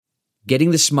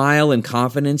Getting the smile and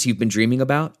confidence you've been dreaming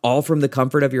about, all from the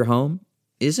comfort of your home,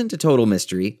 isn't a total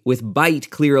mystery with Byte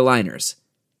clear aligners.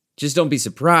 Just don't be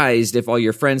surprised if all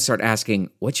your friends start asking,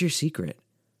 "What's your secret?"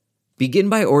 Begin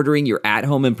by ordering your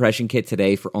at-home impression kit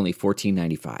today for only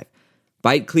 $14.95.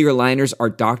 Byte clear aligners are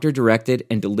doctor-directed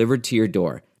and delivered to your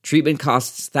door. Treatment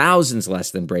costs thousands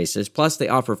less than braces, plus they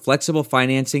offer flexible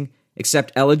financing,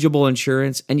 accept eligible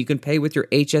insurance, and you can pay with your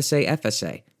HSA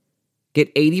FSA. Get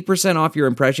 80% off your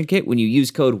impression kit when you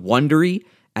use code WONDERY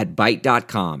at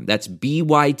Byte.com. That's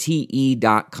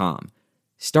BYTE.com.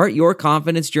 Start your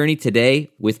confidence journey today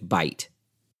with Byte.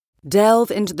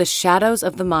 Delve into the shadows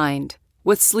of the mind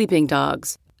with Sleeping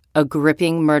Dogs, a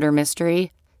gripping murder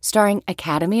mystery starring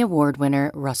Academy Award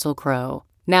winner Russell Crowe.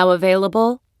 Now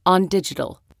available on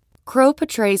digital. Crowe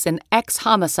portrays an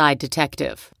ex-homicide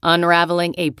detective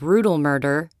unraveling a brutal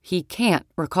murder he can't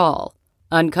recall.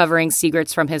 Uncovering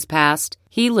secrets from his past,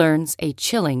 he learns a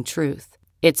chilling truth.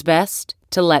 It's best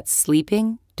to let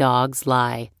sleeping dogs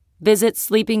lie. Visit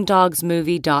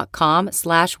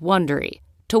sleepingdogsmovie.com/Wondery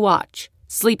to watch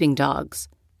Sleeping Dogs,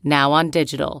 now on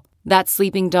digital. That's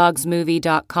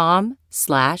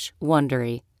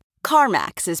sleepingdogsmovie.com/Wondery.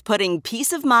 CarMax is putting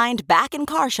peace of mind back in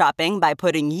car shopping by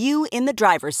putting you in the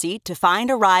driver's seat to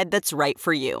find a ride that's right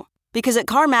for you. Because at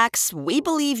CarMax, we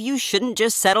believe you shouldn't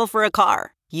just settle for a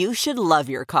car. You should love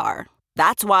your car.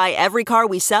 That's why every car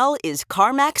we sell is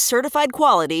CarMax certified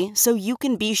quality, so you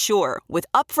can be sure with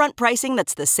upfront pricing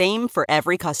that's the same for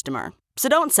every customer. So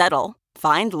don't settle.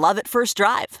 Find love at first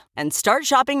drive and start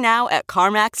shopping now at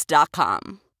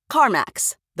CarMax.com.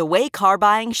 CarMax, the way car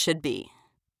buying should be.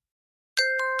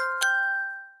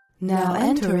 Now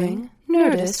entering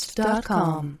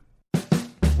Nerdist.com.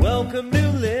 Welcome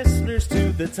new listeners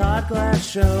to the Todd Glass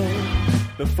Show.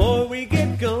 Before we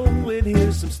get going,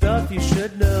 here's some stuff you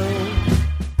should know.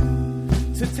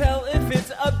 To tell if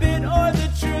it's a bit or the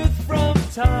truth from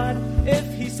Todd. If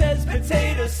he says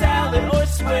potato salad or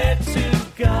swear to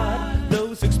God.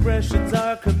 Those expressions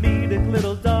are comedic,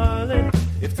 little darling.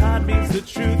 If Todd means the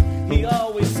truth, he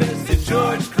always says to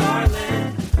George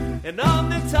Carlin. And on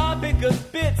the topic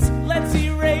of bits, let's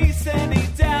erase any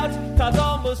doubt. Todd's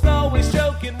almost always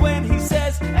joking when he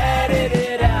says, edit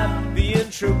it out. The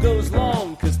intro goes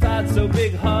long, cause Todd's so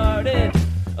big-hearted.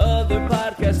 Other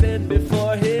podcasts end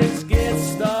before his gets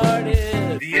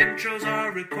started. The intros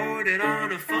are recorded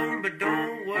on a phone, but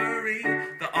don't worry.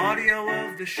 The audio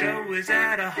of the show is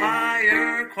at a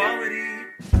higher quality.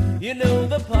 You know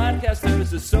the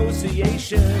Podcasters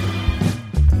Association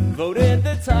voted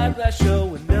the Todd Glass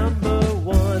Show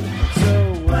 #1.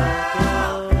 So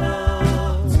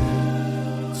welcome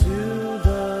to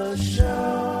the show.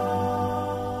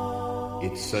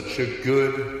 It's such a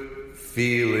good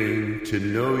feeling to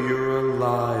know you're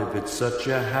alive. It's such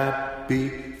a happy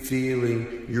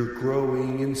feeling you're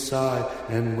growing inside.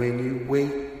 And when you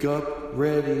wake up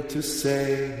ready to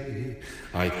say,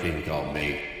 I think I'll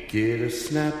make it a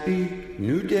snappy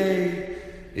new day.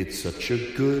 It's such a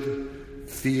good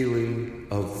feeling,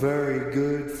 a very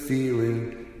good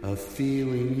feeling, a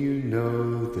feeling you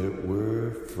know that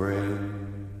we're friends.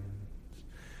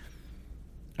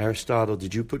 Aristotle,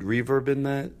 did you put reverb in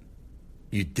that?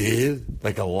 You did?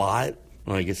 Like a lot?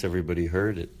 Well, I guess everybody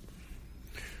heard it.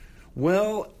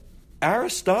 Well,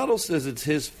 Aristotle says it's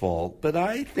his fault, but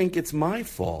I think it's my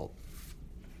fault.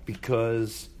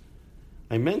 Because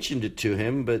I mentioned it to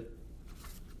him, but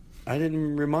I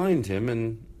didn't remind him,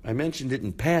 and I mentioned it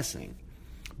in passing.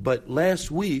 But last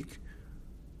week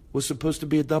was supposed to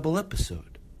be a double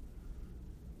episode.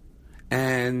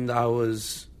 And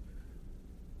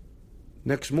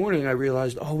next morning I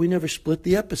realized, we never split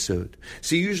the episode.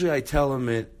 See, usually I tell him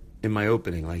it in my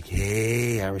opening, like,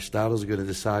 hey, Aristotle's going to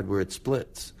decide where it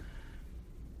splits.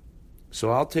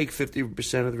 So I'll take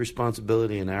 50% of the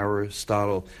responsibility, and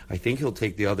Aristotle, I think he'll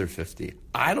take the other 50.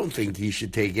 I don't think he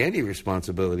should take any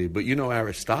responsibility, but you know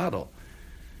Aristotle.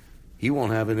 He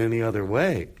won't have it any other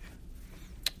way.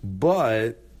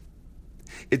 But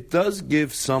it does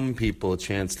give some people a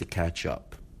chance to catch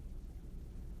up.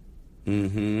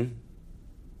 But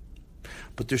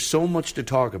there's so much to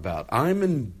talk about. I'm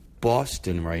in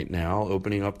Boston right now,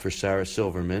 opening up for Sarah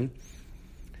Silverman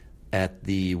at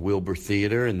the Wilbur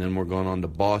Theater, and then we're going on to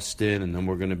Boston, and then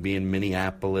we're going to be in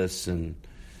Minneapolis and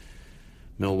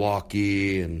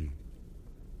Milwaukee, and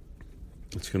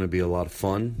it's going to be a lot of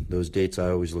fun. Those dates I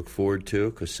always look forward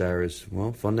to because Sarah's,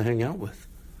 fun to hang out with.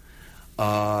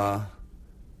 But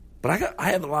I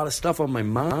have a lot of stuff on my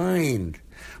mind.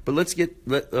 But let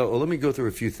me go through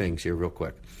a few things here real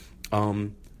quick.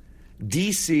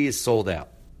 D.C. is sold out.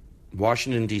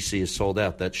 Washington, D.C. is sold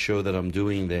out. That show that I'm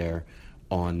doing there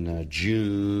on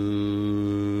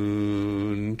June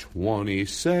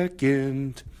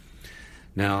 22nd.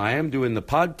 Now, I am doing the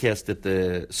podcast at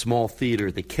the small theater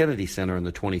at the Kennedy Center on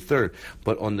the 23rd,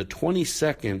 but on the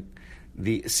 22nd,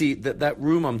 that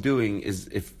room I'm doing is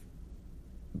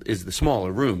the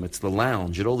smaller room. It's the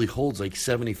lounge. It only holds like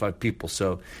 75 people,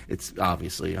 so it's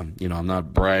obviously, I'm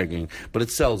not bragging, but it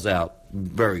sells out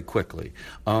very quickly.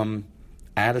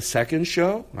 Add a second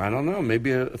show? I don't know.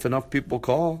 Maybe if enough people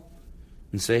call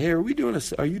and say, hey, are you doing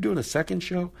a second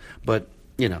show? But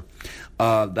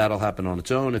that'll happen on its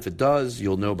own. If it does,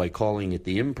 you'll know by calling it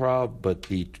the Improv. But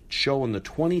the show on the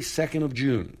 22nd of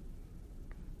June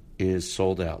is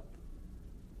sold out.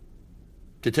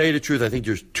 To tell you the truth, I think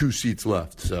there's 2 seats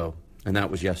left. And that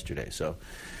was yesterday. So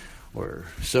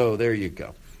there you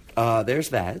go. There's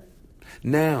that.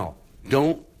 Now,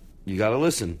 you got to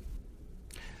listen.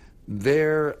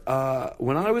 When I'm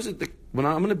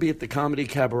going to be at the Comedy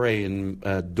Cabaret in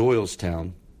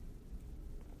Doylestown,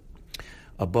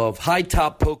 above High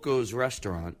Top Poco's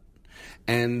restaurant.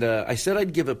 And I said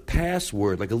I'd give a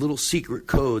password, like a little secret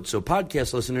code. So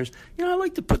podcast listeners, I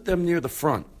like to put them near the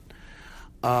front.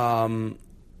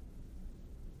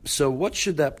 So what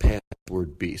should that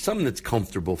password be? Something that's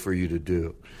comfortable for you to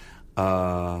do.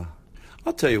 I'll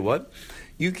tell you what.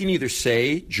 You can either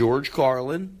say George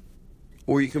Carlin,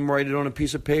 or you can write it on a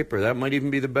piece of paper. That might even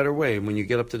be the better way. And when you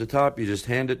get up to the top, you just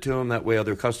hand it to them. That way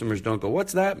other customers don't go,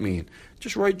 what's that mean?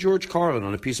 Just write George Carlin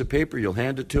on a piece of paper. You'll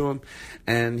hand it to him,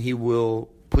 and he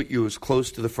will put you as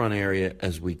close to the front area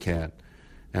as we can.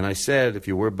 And I said, if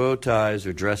you wear bow ties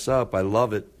or dress up, I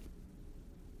love it.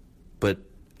 But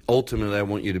ultimately, I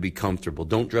want you to be comfortable.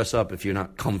 Don't dress up if you're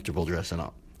not comfortable dressing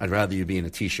up. I'd rather you be in a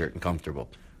T-shirt and comfortable.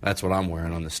 That's what I'm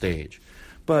wearing on the stage.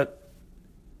 But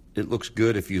it looks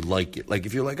good if you like it. Like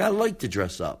if you're like, I like to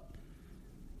dress up.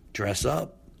 Dress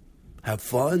up. Have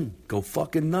fun. Go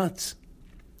fucking nuts.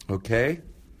 Okay?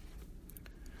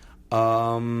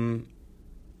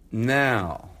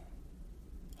 Now,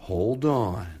 hold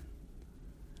on.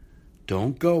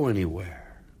 Don't go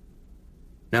anywhere.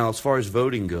 Now, as far as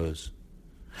voting goes,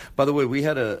 by the way, we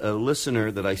had a listener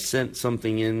that I sent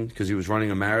something in because he was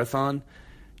running a marathon,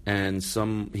 and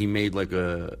he made like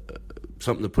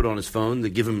something to put on his phone to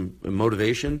give him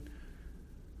motivation.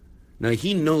 Now,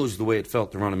 he knows the way it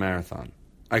felt to run a marathon.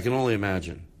 I can only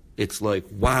imagine. It's like,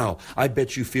 wow, I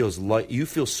bet you feel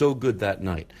so good that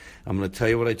night. I'm going to tell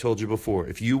you what I told you before.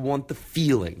 If you want the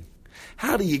feeling,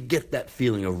 how do you get that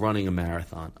feeling of running a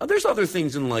marathon? There's other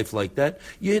things in life like that.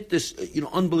 You hit this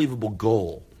unbelievable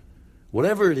goal,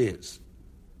 whatever it is.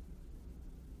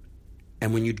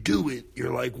 And when you do it,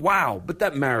 you're like, wow. But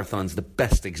that marathon's the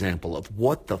best example of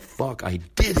what the fuck, I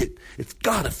did it. It's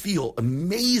got to feel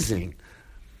amazing.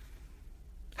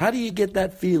 How do you get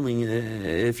that feeling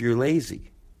if you're lazy?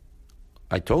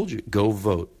 I told you, go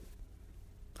vote.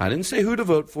 I didn't say who to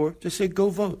vote for. Just say go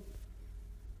vote.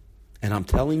 And I'm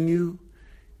telling you,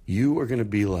 you are going to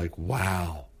be like,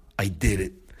 wow, I did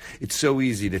it. It's so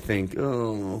easy to think,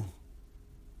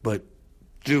 but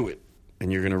do it.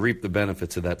 And you're going to reap the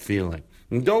benefits of that feeling.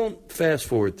 And don't fast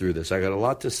forward through this. I got a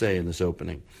lot to say in this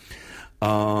opening.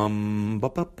 Now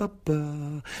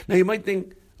you might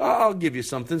think, I'll give you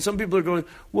something. Some people are going,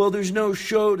 well, there's no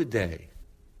show today.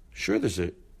 Sure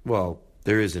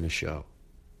there isn't a show.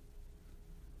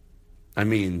 I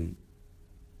mean,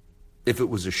 if it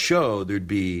was a show, there'd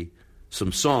be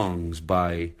some songs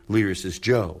by Lyricist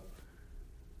Joe.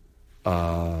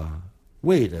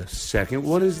 Wait a second.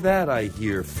 What is that I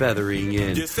hear feathering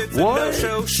in? Yes, it's what? A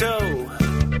no-show show.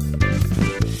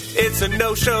 It's a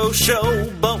no-show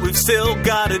show, but we've still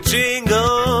got a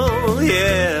jingle,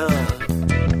 yeah.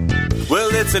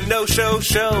 Well, it's a no-show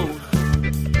show.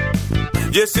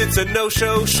 Yes, it's a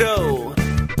no-show show.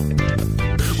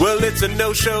 Well, it's a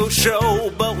no-show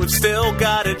show, but we've still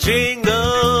got a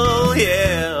jingle,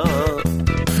 yeah.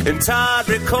 And Todd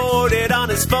recorded on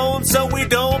his phone so we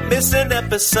don't miss an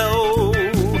episode.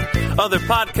 Other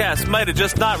podcasts might have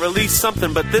just not released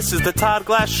something, but this is the Todd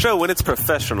Glass Show, and it's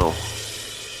professional.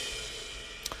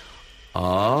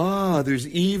 There's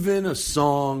even a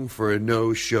song for a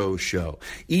no-show show.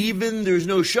 Even there's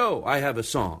no show, I have a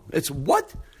song. It's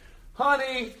what?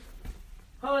 Honey,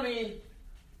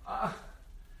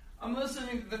 I'm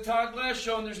listening to the Todd Glass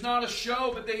Show, and there's not a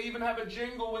show, but they even have a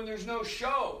jingle when there's no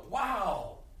show.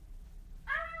 Wow.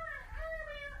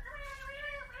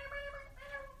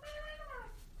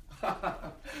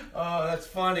 Oh, that's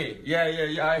funny. Yeah,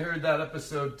 I heard that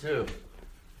episode too.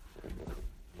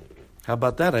 How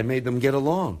about that? I made them get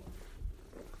along.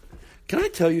 Can I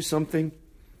tell you something?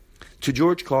 To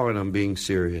George Carlin, I'm being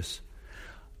serious.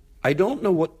 I don't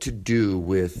know what to do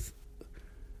with...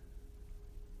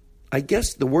 I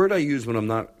guess the word I use when I'm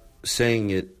not saying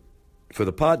it for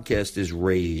the podcast is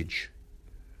Rage.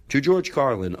 To George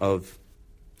Carlin, of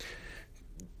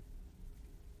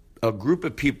a group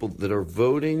of people that are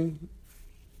voting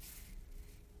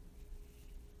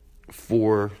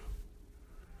for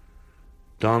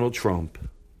Donald Trump,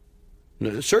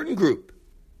 a certain group,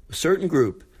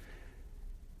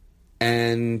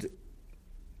 and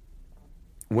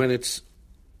when it's,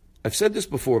 I've said this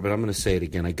before, but I'm going to say it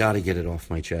again. I got to get it off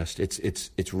my chest.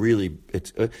 It's really,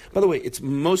 by the way, it's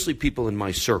mostly people in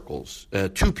my circles,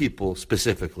 2 people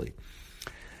specifically.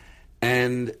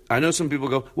 And I know some people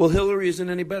go, well, Hillary isn't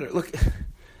any better. Look,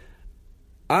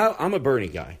 I'm a Bernie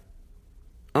guy.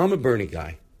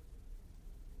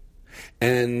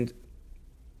 And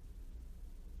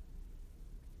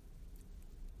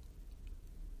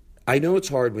I know it's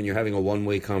hard when you're having a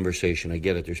one-way conversation. I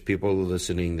get it. There's people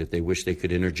listening that they wish they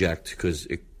could interject because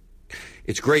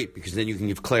it's great because then you can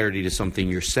give clarity to something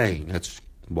you're saying. That's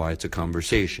why it's a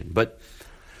conversation. But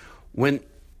when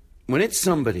it's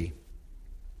somebody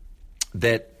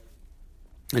that,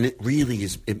 and it really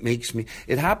is, it makes me,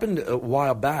 it happened a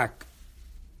while back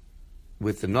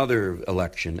with another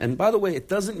election. And by the way, it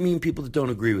doesn't mean people that don't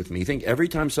agree with me. You think every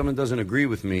time someone doesn't agree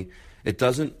with me, it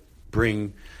doesn't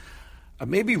bring,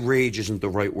 maybe rage isn't the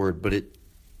right word, but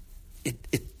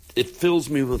it fills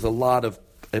me with a lot of,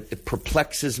 it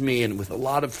perplexes me and with a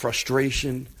lot of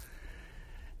frustration.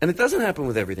 And it doesn't happen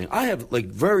with everything. I have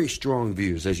very strong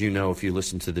views, as you know, if you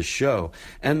listen to this show.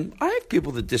 And I have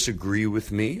people that disagree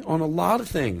with me on a lot of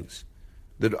things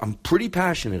that I'm pretty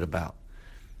passionate about.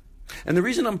 And the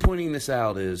reason I'm pointing this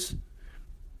out is,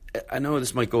 I know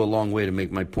this might go a long way to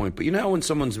make my point, but you know how when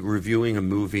someone's reviewing a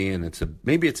movie and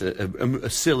maybe it's a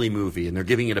silly movie and they're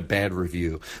giving it a bad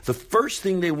review, the first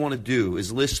thing they want to do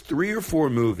is list 3 or 4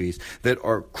 movies that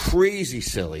are crazy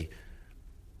silly,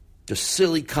 just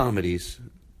silly comedies.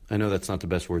 I know that's not the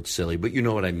best word, silly, but you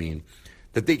know what I mean,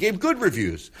 that they gave good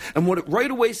reviews. And what it right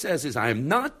away says is, I am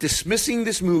not dismissing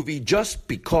this movie just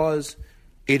because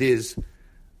it is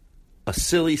a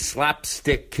silly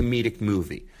slapstick comedic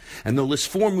movie. And they'll list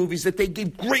 4 movies that they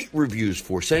gave great reviews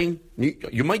for, saying,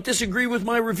 you might disagree with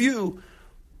my review,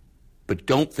 but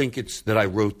don't think it's that I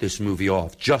wrote this movie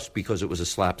off just because it was a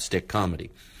slapstick comedy.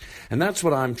 And that's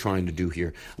what I'm trying to do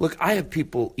here. Look, I have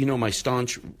people, my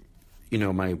staunch,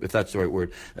 if that's the right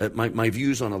word, my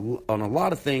views on a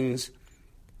lot of things,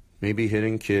 maybe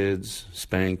hitting kids,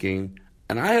 spanking.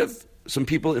 And I have some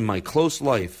people in my close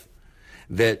life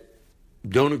that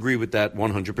don't agree with that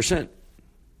 100%.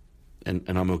 And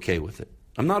I'm okay with it.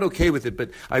 I'm not okay with it,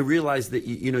 but I realize that,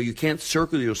 you can't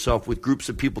circle yourself with groups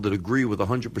of people that agree with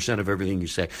 100% of everything you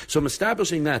say. So I'm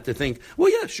establishing that to think,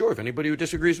 well, yeah, sure, if anybody who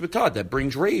disagrees with Todd, that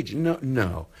brings rage.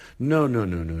 No.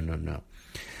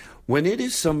 When it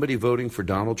is somebody voting for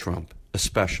Donald Trump,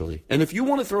 especially, and if you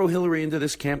want to throw Hillary into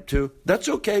this camp too, that's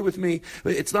okay with me.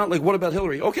 It's not like, what about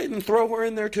Hillary? Okay, then throw her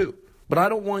in there too. But I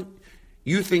don't want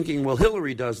you thinking, well,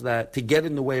 Hillary does that to get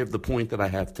in the way of the point that I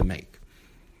have to make.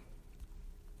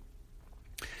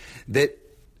 That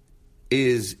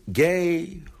is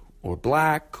gay or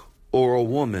black or a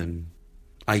woman,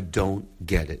 I don't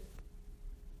get it.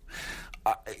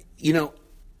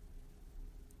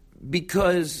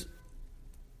 Because,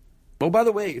 by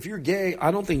the way, if you're gay, I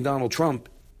don't think Donald Trump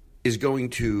is going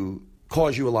to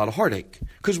cause you a lot of heartache.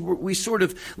 Because we sort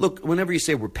of, look, whenever you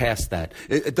say we're past that,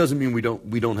 it doesn't mean we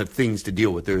don't have things to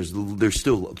deal with. There's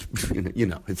still,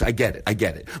 I get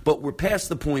it. But we're past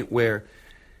the point where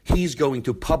he's going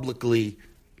to publicly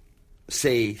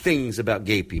say things about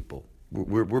gay people.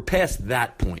 We're past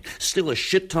that point. Still a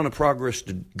shit ton of progress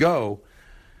to go.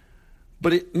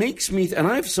 But it makes me, and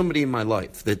I have somebody in my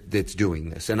life that's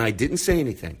doing this, and I didn't say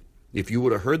anything. If you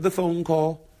would have heard the phone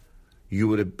call, you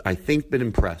would have, I think, been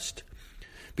impressed.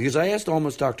 Because I asked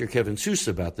almost Dr. Kevin Seuss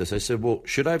about this. I said, well,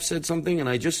 should I have said something? And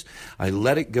I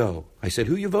let it go. I said,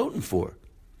 who are you voting for?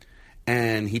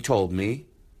 And he told me.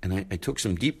 And I took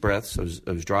some deep breaths. I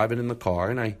was driving in the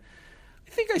car, and I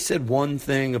think I said one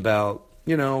thing about,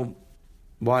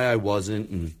 why I wasn't.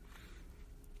 And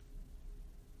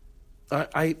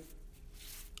I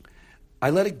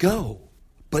let it go.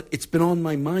 But it's been on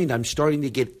my mind. I'm starting to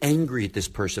get angry at this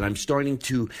person. I'm starting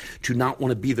to not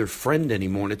want to be their friend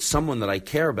anymore. And it's someone that I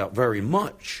care about very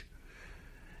much.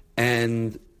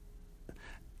 And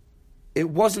it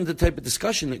wasn't the type of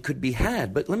discussion that could be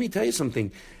had. But let me tell you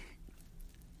something.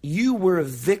 You were a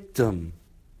victim.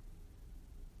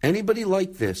 Anybody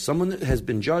like this, someone that has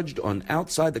been judged on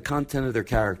outside the content of their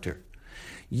character,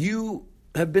 you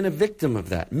have been a victim of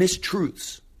that,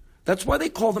 mistruths. That's why they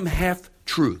call them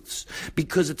half-truths,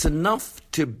 because it's enough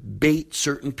to bait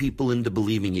certain people into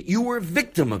believing it. You were a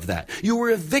victim of that. You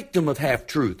were a victim of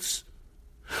half-truths.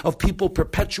 of people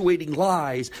perpetuating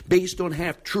lies based on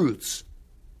half-truths.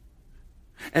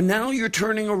 And now you're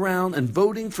turning around and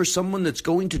voting for someone that's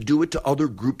going to do it to other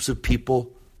groups of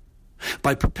people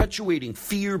by perpetuating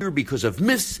fear because of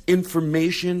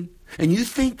misinformation. And you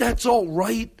think that's all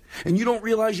right, and you don't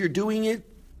realize you're doing it.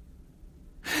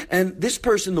 And this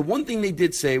person, the one thing they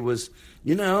did say was,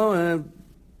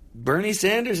 Bernie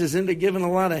Sanders is into giving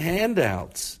a lot of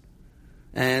handouts.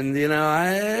 And,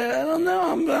 I don't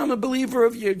know, I'm a believer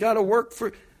of you got to work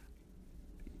for...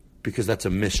 Because that's a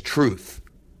mistruth.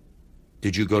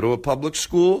 Did you go to a public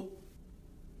school?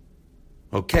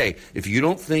 Okay, if you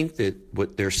don't think that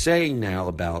what they're saying now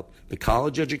about the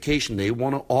college education they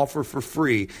want to offer for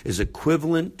free is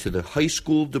equivalent to the high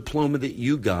school diploma that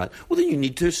you got, well, then you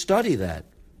need to study that.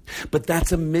 But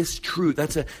that's a mistruth.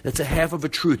 That's a half of a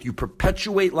truth. You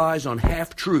perpetuate lies on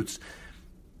half-truths.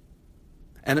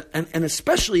 And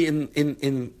especially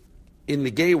in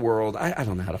the gay world, I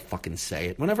don't know how to fucking say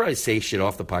it. Whenever I say shit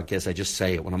off the podcast, I just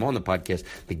say it. When I'm on the podcast,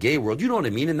 the gay world, you know what I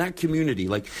mean? In that community,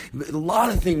 like, a lot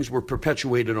of things were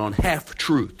perpetuated on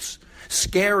half-truths,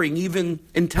 scaring even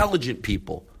intelligent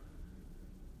people.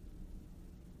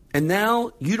 And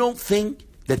now you don't think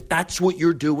that that's what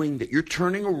you're doing, that you're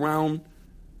turning around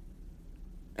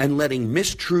and letting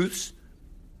mistruths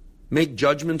make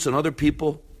judgments on other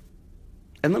people?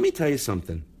 And let me tell you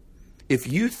something.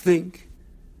 If you think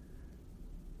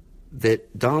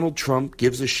that Donald Trump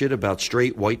gives a shit about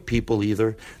straight white people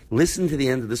either, listen to the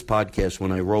end of this podcast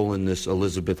when I roll in this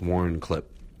Elizabeth Warren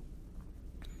clip.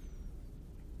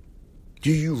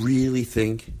 Do you really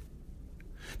think?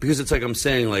 Because it's like I'm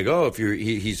saying, like, oh, if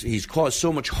he's caused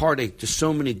so much heartache to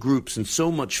so many groups and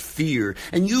so much fear,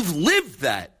 and you've lived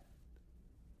that.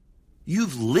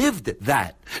 You've lived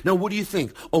that. Now, what do you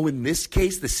think? Oh, in this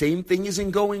case, the same thing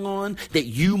isn't going on? That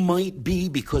you might be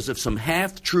because of some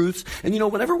half-truths? And,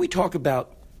 whenever we talk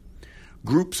about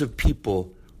groups of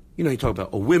people, you talk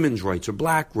about women's rights or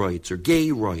black rights or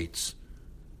gay rights.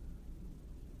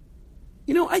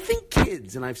 I think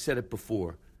kids, and I've said it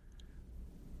before,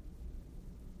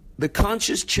 the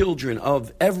conscious children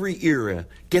of every era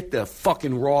get the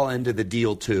fucking raw end of the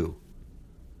deal, too.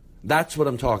 That's what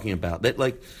I'm talking about.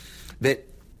 That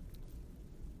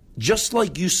just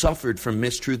like you suffered from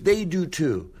mistruth, they do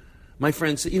too. My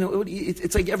friends,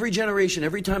 it's like every generation,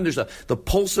 every time there's the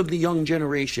pulse of the young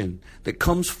generation that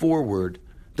comes forward,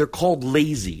 they're called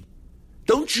lazy.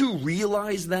 Don't you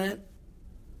realize that?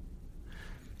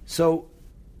 So,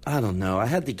 I don't know. I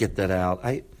had to get that out.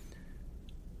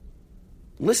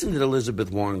 Listen to the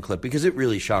Elizabeth Warren clip because it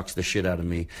really shocks the shit out of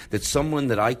me that someone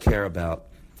that I care about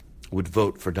would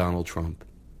vote for Donald Trump.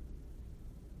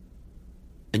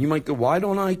 And you might go, why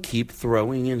don't I keep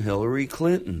throwing in Hillary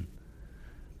Clinton?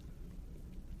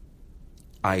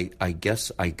 I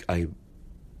guess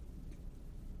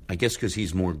because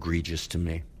he's more egregious to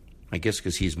me.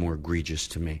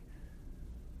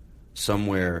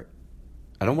 Somewhere,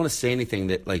 I don't want to say anything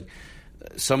that, like,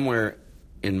 somewhere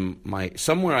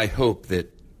I hope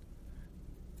that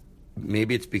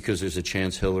maybe it's because there's a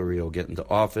chance Hillary will get into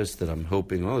office that I'm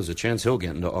hoping, there's a chance he'll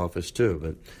get into office too,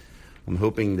 but I'm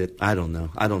hoping that, I don't know,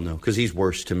 because he's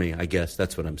worse to me, I guess.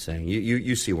 That's what I'm saying.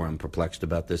 You see where I'm perplexed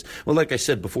about this. Well, like I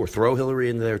said before, throw Hillary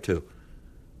in there too.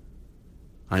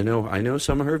 I know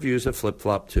some of her views have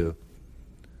flip-flopped too.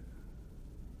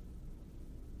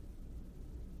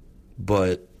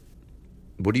 But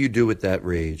what do you do with that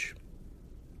rage?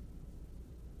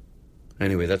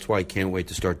 Anyway, that's why I can't wait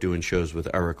to start doing shows with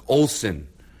Eric Olson.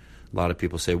 A lot of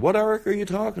people say, what Eric are you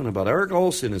talking about? Eric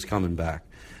Olson is coming back.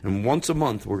 And once a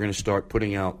month, we're going to start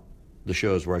putting out the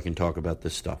shows where I can talk about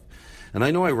this stuff. And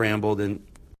I know I rambled, and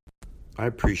I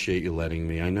appreciate you letting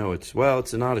me. I know it's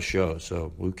not a show,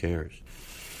 so who cares?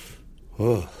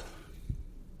 Oh.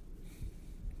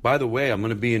 By the way, I'm going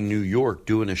to be in New York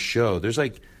doing a show. There's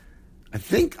I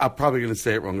think I'm probably going to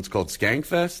say it wrong. It's called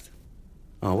Skankfest.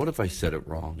 Oh, what if I said it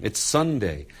wrong? It's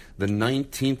Sunday, the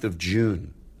 19th of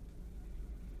June.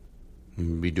 I'm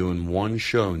going to be doing one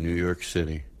show in New York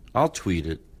City. I'll tweet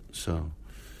it, so.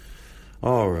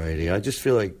 Alrighty, I just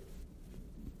feel like,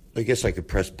 I guess I could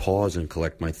press pause and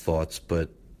collect my thoughts, but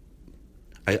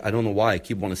I don't know why. I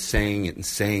keep wanting to saying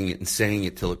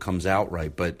it till it comes out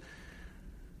right, but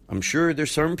I'm sure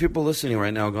there's certain people listening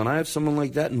right now going, I have someone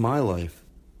like that in my life.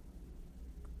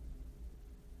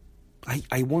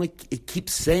 I want to keep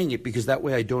saying it because that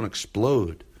way I don't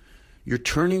explode. You're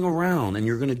turning around and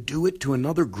you're going to do it to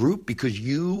another group because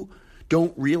you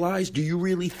don't realize? Do you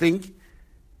really think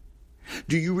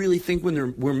when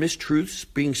there were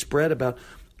mistruths being spread about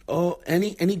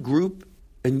any group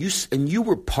and you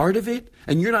were part of it,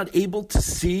 and you're not able to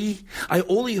see? I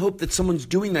only hope that someone's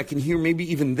doing that can hear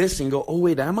maybe even this and go, oh,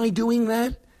 wait, am I doing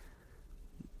that?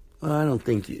 I don't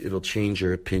think it'll change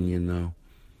your opinion, though.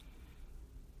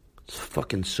 It's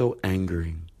fucking so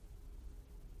angering.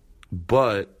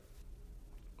 But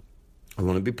I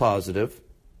want to be positive.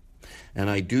 And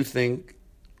I do think,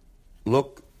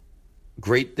 look,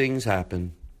 great things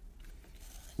happen.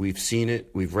 We've seen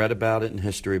it. We've read about it in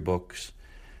history books.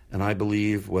 And I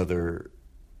believe whether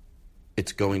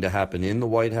it's going to happen in the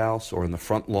White House or in the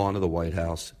front lawn of the White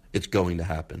House, it's going to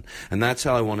happen. And that's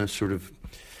how I want to sort of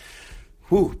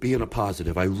be in a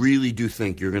positive. I really do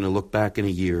think you're going to look back in a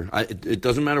year. It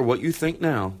doesn't matter what you think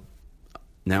now.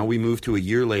 Now we move to a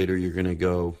year later, we're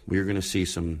going to see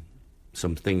some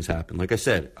things happen. Like I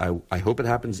said, I hope it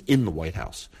happens in the White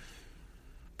House.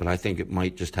 But I think it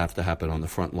might just have to happen on the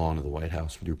front lawn of the White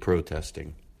House through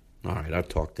protesting. All right, I've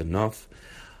talked enough.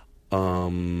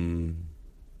 You're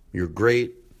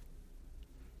great.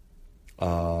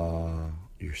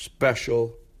 You're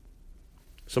special.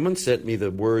 Someone sent me the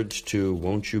words to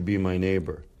Won't You Be My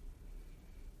Neighbor.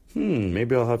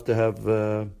 Maybe I'll have to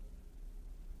have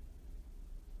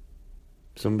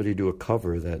somebody do a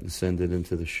cover of that and send it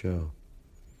into the show.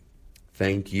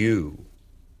 Thank you.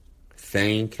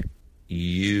 Thank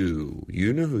you.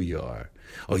 You know who you are.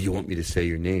 Oh, you want me to say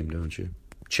your name, don't you?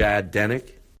 Chad Denick?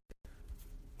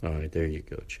 All right, there you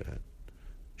go, Chad.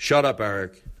 Shut up,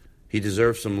 Eric. He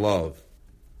deserves some love.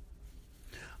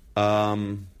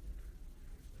 Hold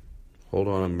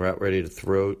on, I'm ready to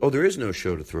throw. Oh, there is no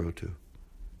show to throw to.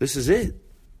 This is it.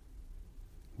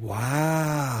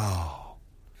 Wow.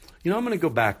 You know, I'm going to go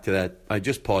back to that. I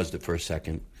just paused it for a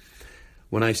second.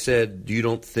 When I said, you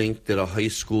don't think that a high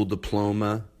school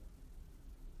diploma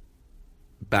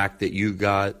back that you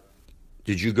got,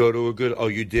 did you go to a good, oh,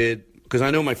 you did? Because I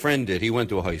know my friend did. He went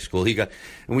to a high school. And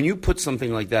when you put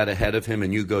something like that ahead of him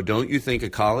and you go, don't you think a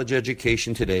college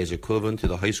education today is equivalent to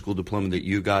the high school diploma that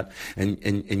you got?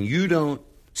 And you don't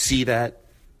see that,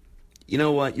 you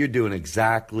know what? You're doing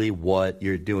exactly what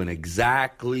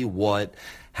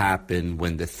happened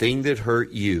when the thing that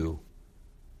hurt you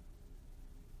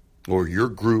or your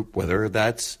group, whether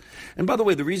that's, and by the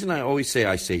way, the reason I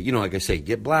say, you know, like I say,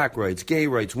 get black rights, gay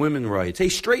rights, women rights. Hey,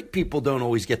 straight people don't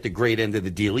always get the great end of the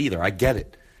deal either. I get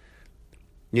it.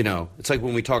 You know, it's like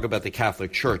when we talk about the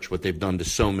Catholic Church, what they've done to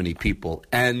so many people,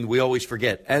 and we always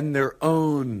forget, and their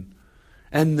own,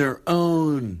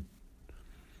 the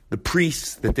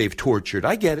priests that they've tortured.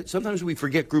 I get it. Sometimes we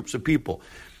forget groups of people.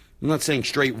 I'm not saying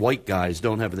straight white guys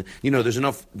don't have, you know, there's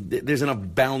enough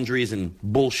boundaries and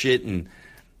bullshit and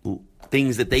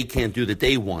things that they can't do that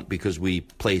they want because we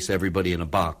place everybody in a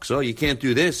box. Oh, you can't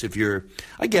do this if you're...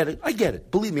 I get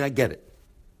it. Believe me, I get it.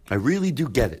 I really do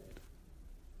get it.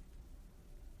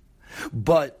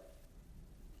 But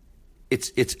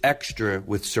it's extra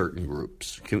with certain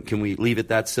groups. Can we leave it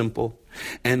that simple?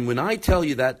 And when I tell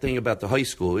you that thing about the high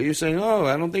school, you're saying, oh,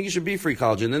 I don't think you should be free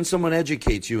college. And then someone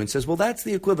educates you and says, well, that's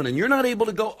the equivalent. And you're not able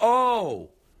to go, oh,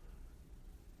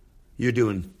 you're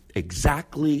doing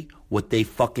exactly what they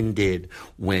fucking did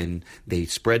when they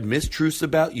spread mistruths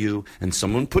about you and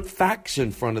someone put facts in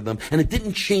front of them and it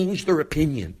didn't change their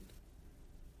opinion.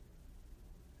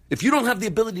 If you don't have the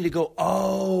ability to go,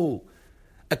 oh,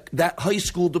 that high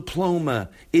school diploma,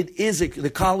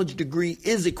 the college degree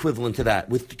is equivalent to that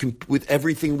with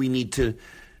everything we need to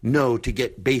know to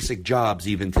get basic jobs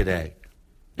even today.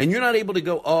 And you're not able to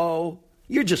go, oh,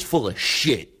 you're just full of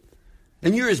shit.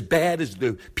 And you're as bad as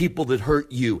the people that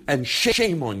hurt you. And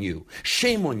shame on you.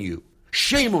 Shame on you.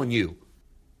 Shame on you.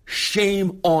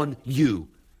 Shame on you.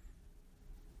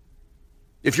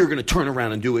 If you're going to turn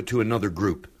around and do it to another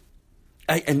group.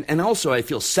 And also I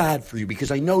feel sad for you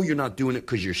because I know you're not doing it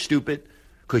because you're stupid.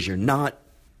 Because you're not.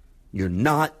 You're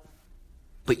not.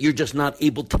 But you're just not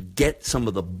able to get some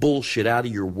of the bullshit out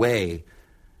of your way.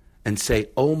 And say,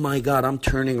 oh my God, I'm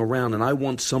turning around and I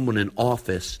want someone in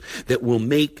office that will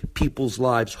make people's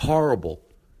lives horrible.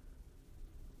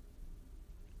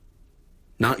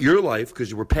 Not your life,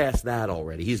 because we're past that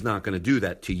already. He's not going to do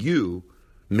that to you,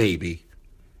 maybe.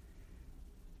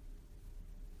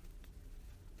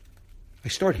 I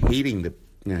start hating the...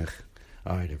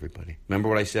 All right, everybody. Remember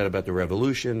what I said about the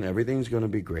revolution? Everything's going to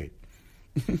be great.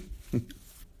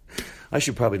 I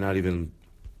should probably not even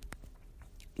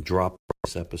drop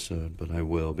this episode, but I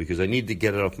will, because I need to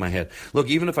get it off my head. Look,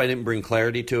 even if I didn't bring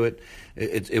clarity to it,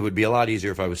 it would be a lot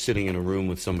easier if I was sitting in a room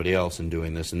with somebody else and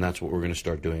doing this, and that's what we're going to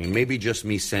start doing. And maybe just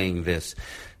me saying this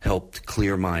helped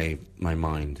clear my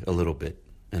mind a little bit,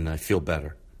 and I feel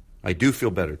better. I do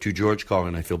feel better. To George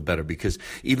Carlin, I feel better because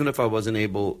even if I wasn't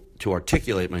able to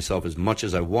articulate myself as much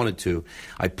as I wanted to,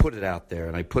 I put it out there,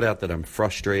 and I put out that I'm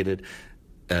frustrated.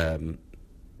 And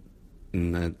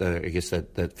I guess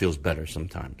that feels better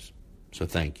sometimes. So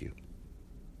thank you.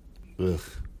 Ugh.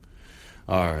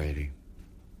 All righty.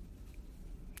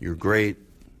 You're great,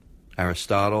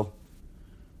 Aristotle.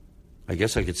 I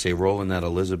guess I could say roll in that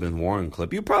Elizabeth Warren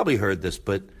clip. You probably heard this,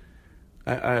 but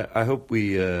I hope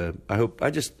I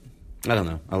don't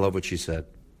know. I love what she said.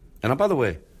 And by the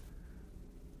way,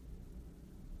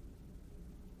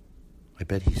 I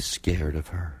bet he's scared of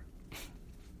her.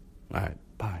 All right,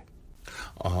 bye.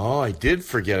 Oh, I did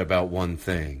forget about one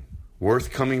thing.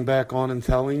 Worth coming back on and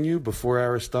telling you before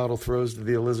Aristotle throws to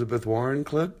the Elizabeth Warren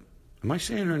clip? Am I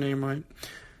saying her name right?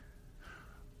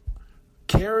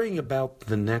 Caring about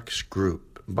the next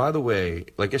group. By the way,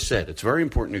 like I said, it's very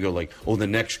important to go like, oh, the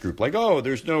next group. Like, oh,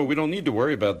 we don't need to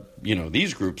worry about,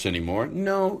 these groups anymore.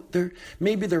 No,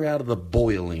 maybe they're out of the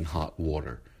boiling hot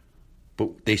water.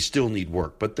 But they still need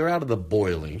work. But they're out of the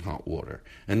boiling hot water.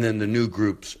 And then the new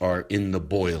groups are in the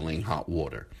boiling hot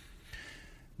water.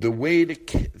 The way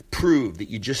to prove that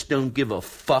you just don't give a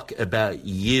fuck about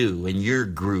you and your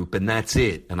group, and that's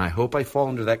it. And I hope I fall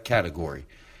into that category.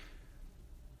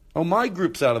 Oh, my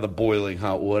group's out of the boiling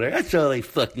hot water. That's all I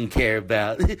fucking care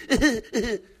about.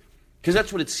 Because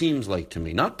that's what it seems like to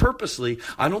me. Not purposely.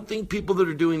 I don't think people that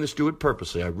are doing this do it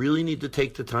purposely. I really need to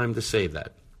take the time to say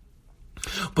that.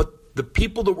 But the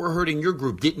people that were hurting your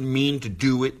group didn't mean to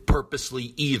do it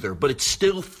purposely either. But it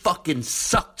still fucking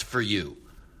sucked for you.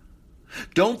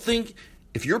 Don't think...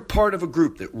 If you're part of a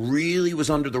group that really was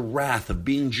under the wrath of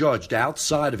being judged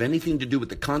outside of anything to do with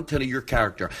the content of your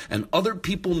character, and other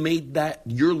people made that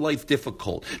your life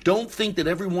difficult, don't think that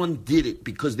everyone did it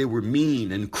because they were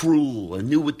mean and cruel and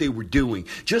knew what they were doing.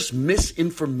 Just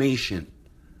misinformation.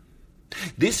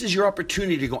 This is your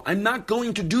opportunity to go, I'm not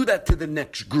going to do that to the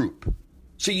next group.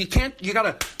 So you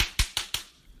gotta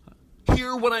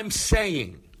hear what I'm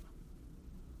saying.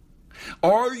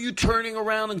 Are you turning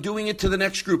around and doing it to the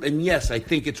next group? And yes, I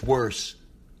think it's worse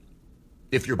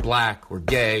if you're black or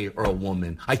gay or a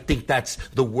woman. I think that's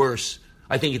the worst.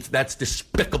 I think that's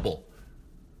despicable.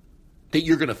 That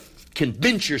you're going to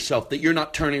convince yourself that you're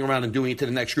not turning around and doing it to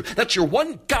the next group. That's your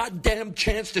one goddamn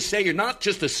chance to say you're not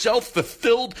just a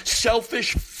self-fulfilled,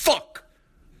 selfish fuck.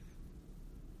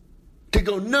 To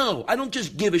go, no, I don't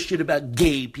just give a shit about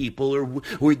gay people or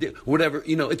whatever.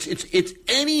 It's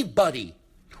anybody.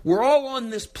 We're all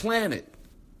on this planet.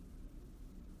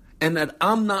 And that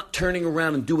I'm not turning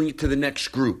around and doing it to the next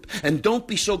group. And don't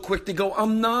be so quick to go,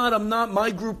 I'm not.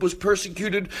 My group was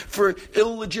persecuted for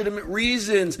illegitimate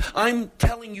reasons. I'm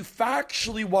telling you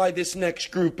factually why this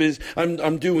next group is,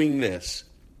 I'm doing this.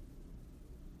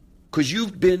 Because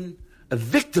you've been a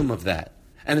victim of that.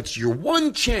 And it's your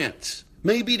one chance.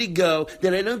 Maybe to go,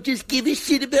 that I don't just give a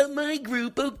shit about my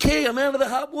group. Okay, I'm out of the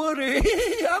hot water.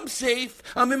 I'm safe.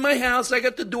 I'm in my house. I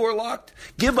got the door locked.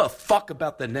 Give a fuck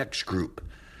about the next group.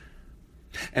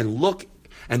 And look,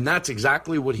 and that's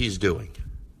exactly what he's doing.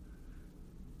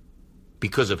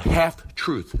 Because of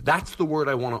half-truth. That's the word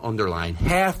I want to underline.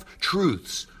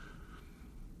 Half-truths.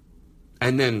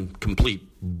 And then complete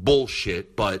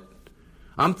bullshit, but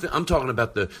I'm talking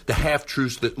about the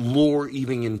half-truths that lure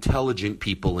even intelligent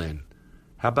people in.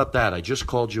 How about that? I just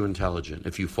called you intelligent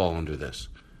if you fall under this.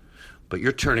 But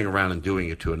you're turning around and doing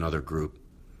it to another group.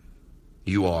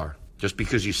 You are. Just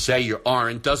because you say you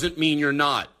aren't doesn't mean you're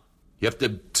not. You have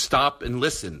to stop and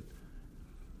listen.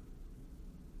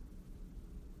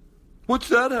 What's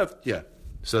that have? Yeah.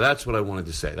 So that's what I wanted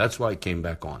to say. That's why I came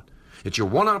back on. It's your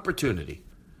one opportunity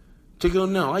to go,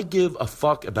 no, I give a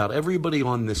fuck about everybody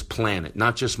on this planet,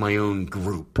 not just my own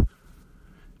group.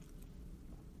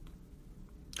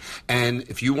 And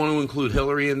if you want to include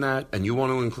Hillary in that, and you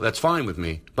want to include, that's fine with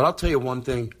me. But I'll tell you one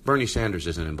thing, Bernie Sanders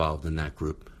isn't involved in that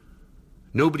group.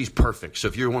 Nobody's perfect. So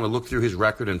if you want to look through his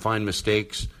record and find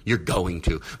mistakes, you're going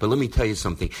to. But let me tell you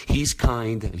something. He's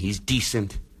kind and he's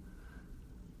decent.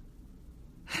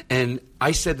 And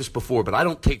I said this before, but I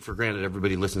don't take for granted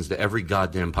everybody listens to every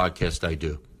goddamn podcast I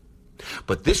do.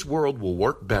 But this world will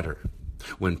work better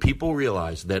when people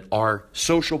realize that our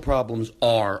social problems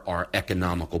are our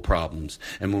economical problems.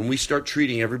 And when we start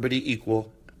treating everybody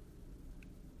equal,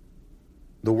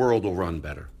 the world will run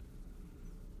better.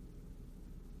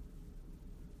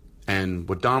 And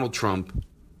what Donald Trump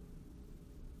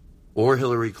or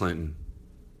Hillary Clinton,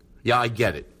 yeah, I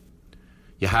get it.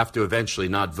 You have to eventually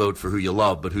not vote for who you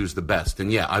love, but who's the best.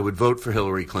 And yeah, I would vote for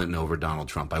Hillary Clinton over Donald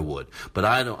Trump. I would. But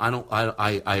I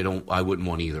wouldn't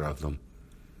want either of them.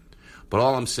 But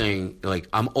all I'm saying, like,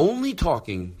 I'm only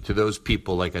talking to those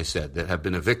people, like I said, that have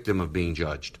been a victim of being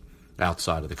judged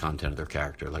outside of the content of their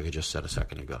character, like I just said a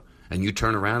second ago. And you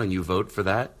turn around and you vote for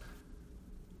that?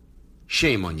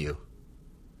 Shame on you.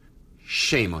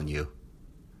 Shame on you.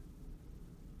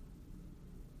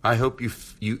 I hope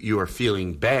you are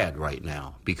feeling bad right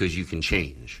now because you can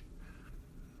change.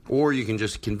 Or you can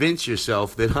just convince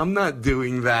yourself that I'm not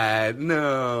doing that.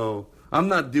 No, I'm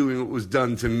not doing what was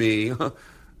done to me.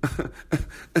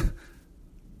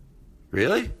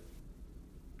 Really?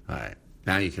 All right.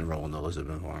 Now you can roll in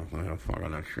Elizabeth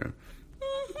Warren.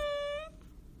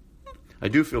 I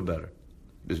do feel better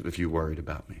if you're worried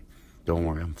about me. Don't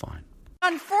worry, I'm fine.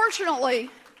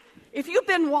 Unfortunately, if you've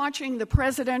been watching the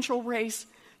presidential race,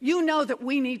 you know that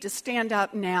we need to stand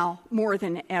up now more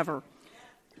than ever.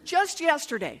 Just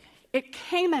yesterday, it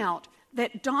came out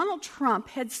that Donald Trump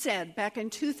had said back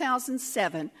in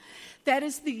 2007, that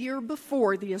is the year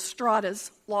before the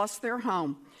Estradas lost their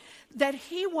home, that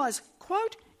he was,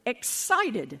 quote,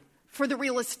 excited for the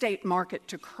real estate market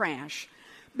to crash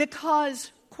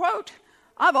because, quote,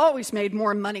 I've always made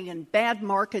more money in bad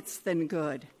markets than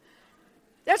good.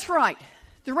 That's right.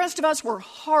 The rest of us were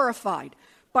horrified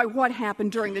by what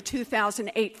happened during the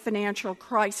 2008 financial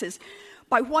crisis,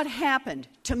 by what happened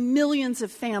to millions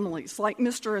of families like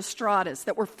Mr. Estrada's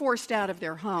that were forced out of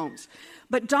their homes.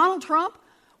 But Donald Trump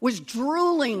was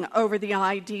drooling over the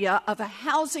idea of a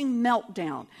housing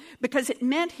meltdown because it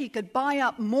meant he could buy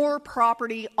up more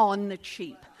property on the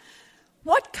cheap.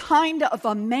 What kind of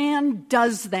a man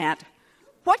does that?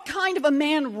 What kind of a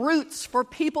man roots for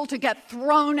people to get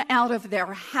thrown out of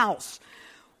their house?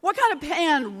 What kind of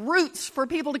man roots for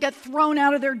people to get thrown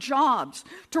out of their jobs,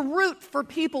 to root for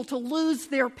people to lose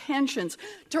their pensions,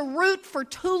 to root for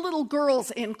two little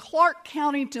girls in Clark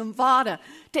County, Nevada,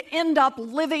 to end up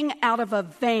living out of a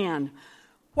van?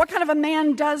 What kind of a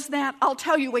man does that? I'll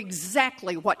tell you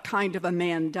exactly what kind of a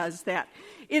man does that.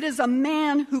 It is a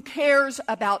man who cares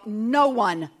about no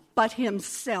one but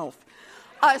himself.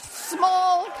 A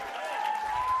small,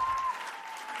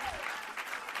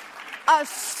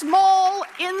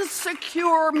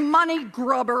 insecure money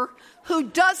grubber who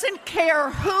doesn't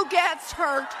care who gets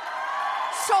hurt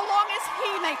so long as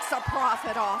he makes a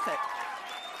profit off it.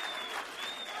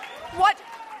 What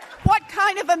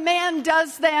kind of a man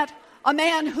does that? A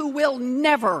man who will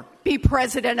never be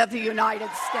president of the United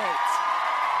States.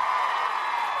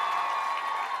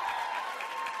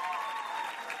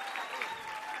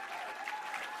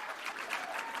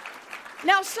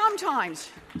 Now,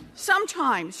 sometimes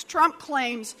Trump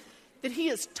claims that he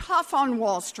is tough on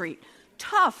Wall Street,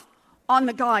 tough on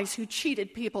the guys who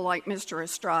cheated people like Mr.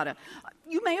 Estrada.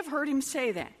 You may have heard him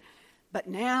say that. But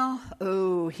now,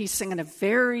 he's singing a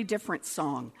very different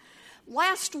song.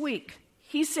 Last week,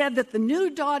 he said that the new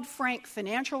Dodd-Frank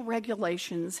financial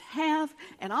regulations have,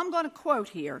 and I'm going to quote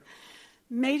here,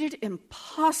 made it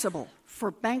impossible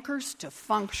for bankers to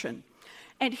function.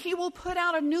 And he will put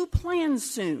out a new plan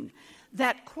soon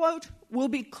that, quote, will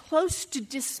be close to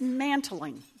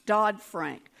dismantling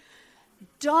Dodd-Frank.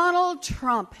 Donald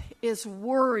Trump is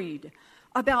worried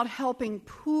about helping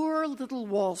poor little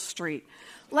Wall Street.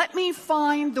 Let me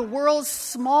find the world's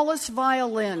smallest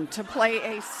violin to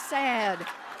play a sad,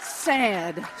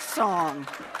 sad song.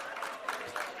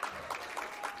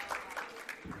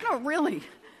 No, really.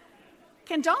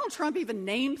 Can Donald Trump even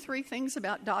name 3 things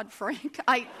about Dodd-Frank?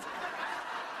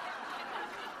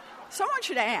 Someone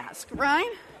should ask,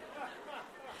 right?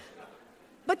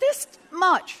 But this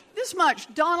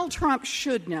much Donald Trump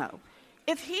should know.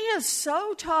 If he is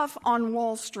so tough on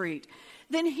Wall Street,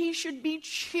 then he should be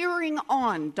cheering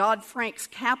on Dodd-Frank's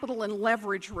capital and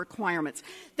leverage requirements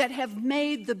that have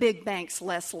made the big banks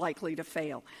less likely to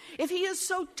fail. If he is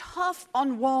so tough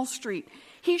on Wall Street,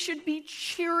 he should be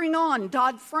cheering on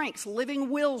Dodd-Frank's living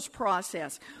wills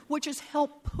process, which has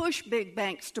helped push big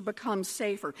banks to become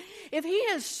safer. If he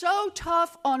is so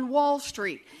tough on Wall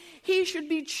Street, he should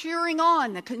be cheering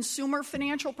on the Consumer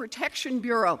Financial Protection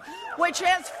Bureau, which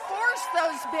has forced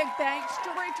those big banks to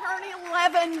return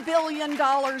 $11 billion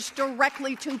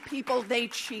directly to people they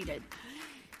cheated.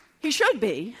 He should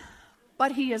be,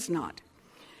 but he is not.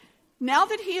 Now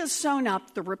that he has sewn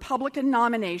up the Republican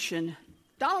nomination,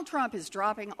 Donald Trump is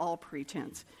dropping all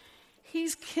pretense.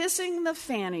 He's kissing the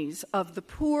fannies of the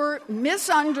poor,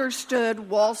 misunderstood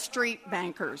Wall Street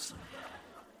bankers.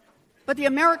 But the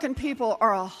American people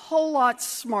are a whole lot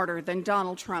smarter than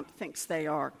Donald Trump thinks they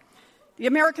are. The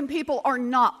American people are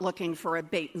not looking for a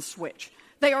bait and switch.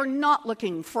 They are not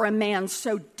looking for a man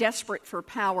so desperate for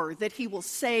power that he will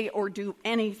say or do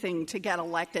anything to get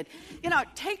elected.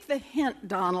 Take the hint,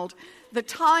 Donald. The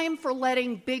time for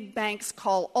letting big banks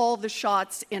call all the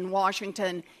shots in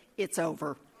Washington, it's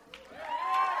over.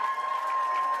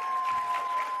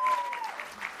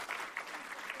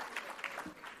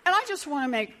 And I just want to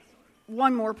make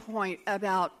one more point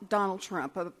about Donald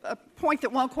Trump, a point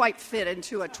that won't quite fit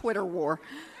into a Twitter war.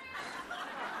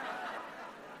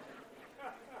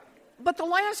 But the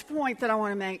last point that I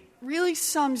want to make really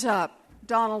sums up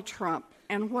Donald Trump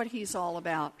and what he's all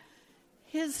about.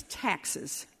 His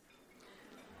taxes.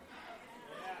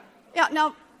 Yeah,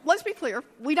 now, let's be clear.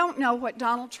 We don't know what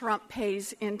Donald Trump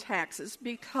pays in taxes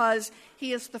because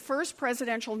he is the first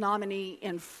presidential nominee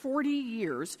in 40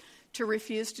 years to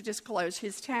refuse to disclose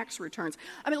his tax returns.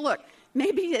 I mean, look,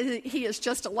 maybe he is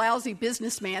just a lousy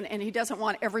businessman and he doesn't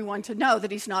want everyone to know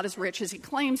that he's not as rich as he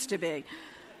claims to be.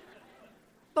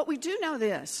 But we do know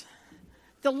this.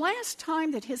 The last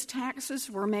time that his taxes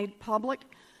were made public,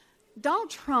 Donald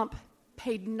Trump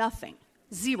paid nothing.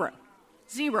 Zero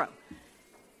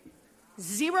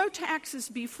taxes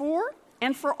before,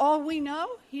 and for all we know,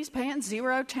 he's paying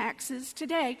zero taxes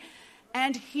today,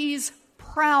 and he's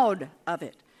proud of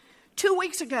it. 2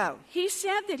 weeks ago, he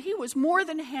said that he was more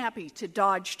than happy to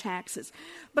dodge taxes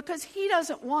because he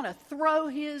doesn't want to throw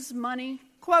his money,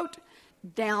 quote,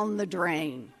 down the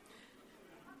drain.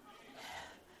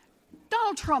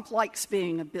 Donald Trump likes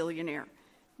being a billionaire,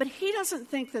 but he doesn't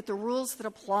think that the rules that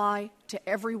apply to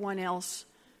everyone else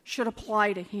should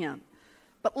apply to him.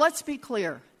 But let's be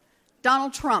clear,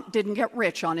 Donald Trump didn't get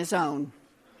rich on his own.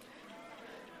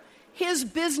 His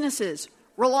businesses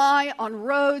rely on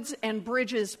roads and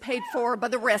bridges paid for by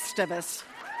the rest of us.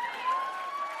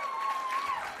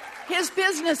 His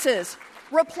businesses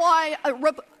rely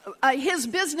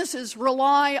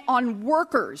on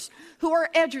workers who are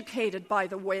educated by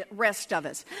the rest of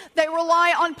us. They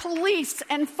rely on police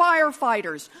and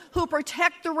firefighters who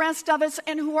protect the rest of us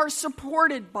and who are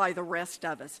supported by the rest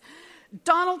of us.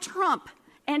 Donald Trump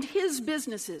and his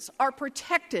businesses are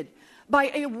protected by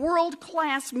a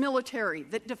world-class military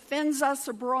that defends us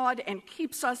abroad and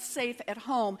keeps us safe at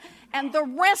home, and the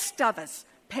rest of us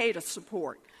pay to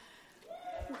support.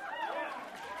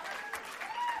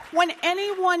 When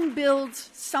anyone builds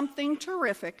something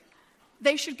terrific,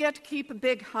 they should get to keep a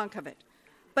big hunk of it.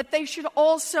 But they should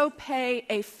also pay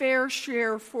a fair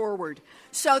share forward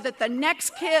so that the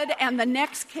next kid and the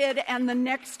next kid and the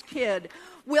next kid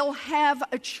will have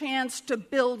a chance to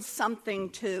build something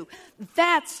too.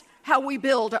 That's how we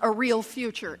build a real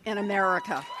future in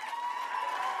America.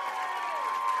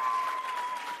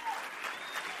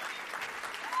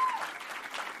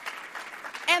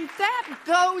 And that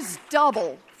goes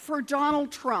double for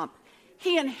Donald Trump.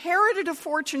 He inherited a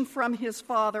fortune from his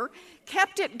father,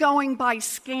 kept it going by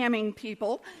scamming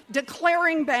people,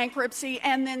 declaring bankruptcy,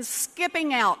 and then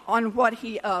skipping out on what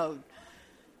he owed.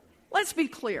 Let's be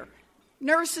clear.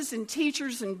 Nurses and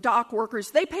teachers and dock workers,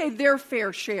 they pay their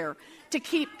fair share to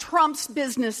keep Trump's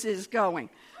businesses going.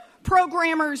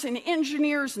 Programmers and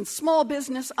engineers and small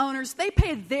business owners, they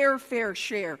pay their fair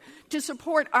share to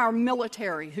support our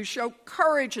military, who show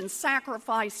courage and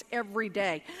sacrifice every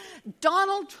day.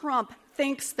 Donald Trump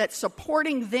thinks that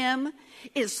supporting them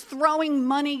is throwing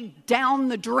money down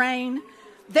the drain.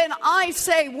 Then I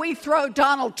say we throw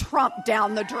Donald Trump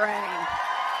down the drain.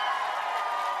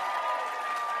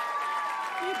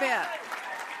 You bet.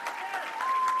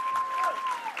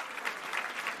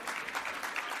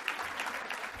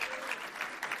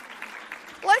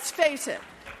 Let's face it,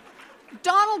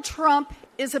 Donald Trump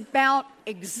is about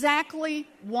exactly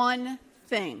one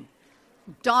thing: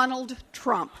 Donald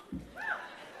Trump.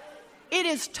 It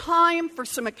is time for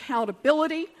some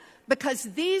accountability because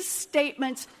these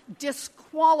statements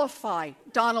disqualify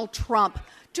Donald Trump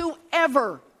to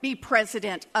ever be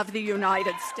president of the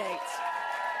United States.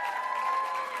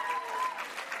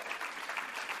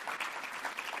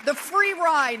 The free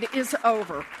ride is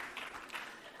over.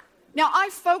 Now, I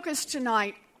focus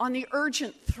tonight on the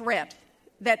urgent threat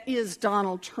that is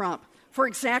Donald Trump for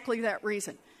exactly that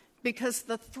reason, because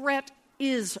the threat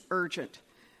is urgent.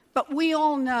 But we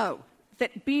all know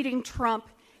that beating Trump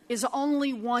is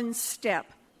only one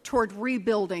step toward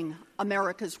rebuilding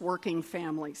America's working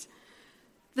families.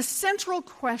 The central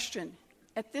question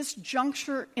at this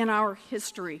juncture in our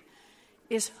history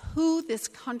is who this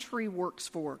country works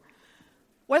for.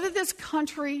 Whether this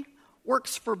country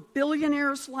works for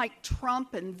billionaires like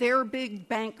Trump and their big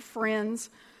bank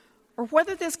friends, or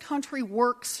whether this country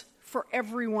works for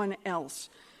everyone else,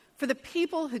 for the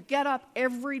people who get up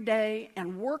every day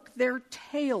and work their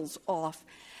tails off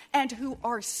and who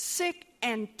are sick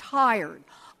and tired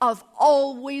of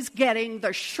always getting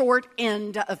the short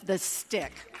end of the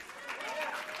stick.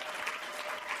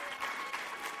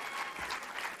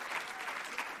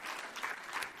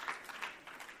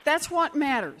 That's what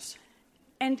matters.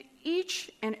 And each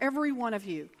and every one of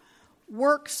you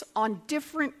works on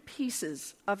different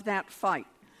pieces of that fight.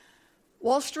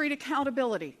 Wall Street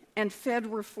accountability and Fed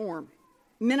reform,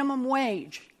 minimum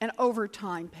wage and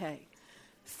overtime pay,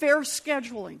 fair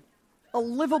scheduling, a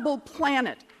livable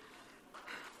planet,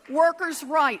 workers'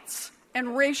 rights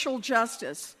and racial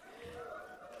justice.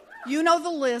 You know the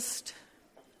list,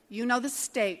 you know the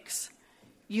stakes,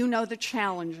 you know the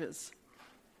challenges.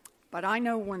 But I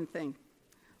know one thing.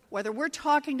 Whether we're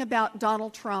talking about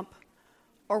Donald Trump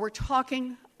or we're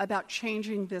talking about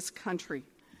changing this country,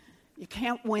 you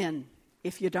can't win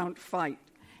if you don't fight.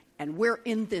 And we're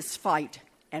in this fight,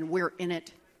 and we're in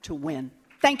it to win.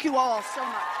 Thank you all so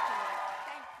much.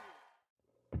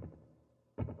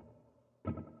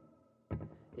 Thank you.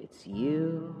 It's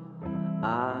you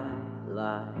I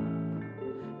like.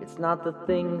 It's not the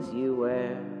things you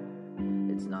wear.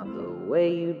 It's not the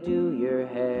way you do your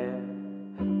hair.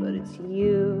 But it's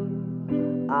you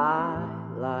I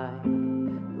like.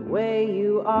 The way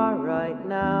you are right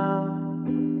now.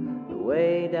 The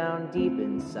way down deep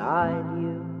inside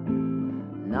you.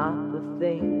 Not the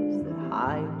things that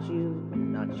hide you.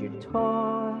 Not your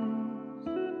toys.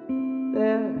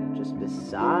 They're just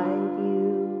beside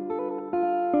you.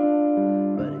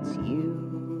 But it's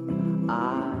you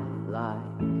I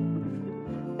like.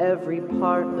 Every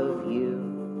part of you.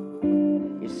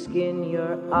 Your skin,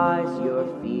 your eyes, your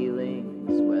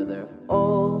feelings, whether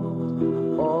old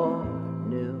or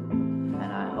new.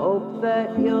 And I hope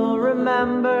that you'll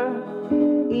remember,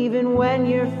 even when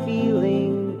you're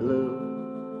feeling blue,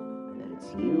 that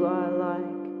it's you I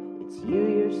like, it's you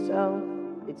yourself,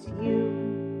 it's you.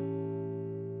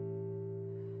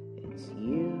 It's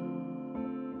you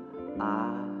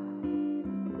I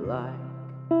like.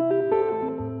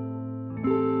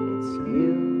 It's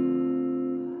you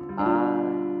I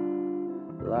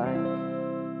like.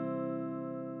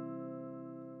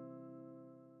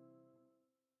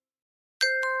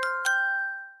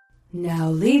 Now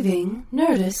leaving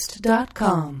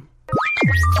Nerdist.com.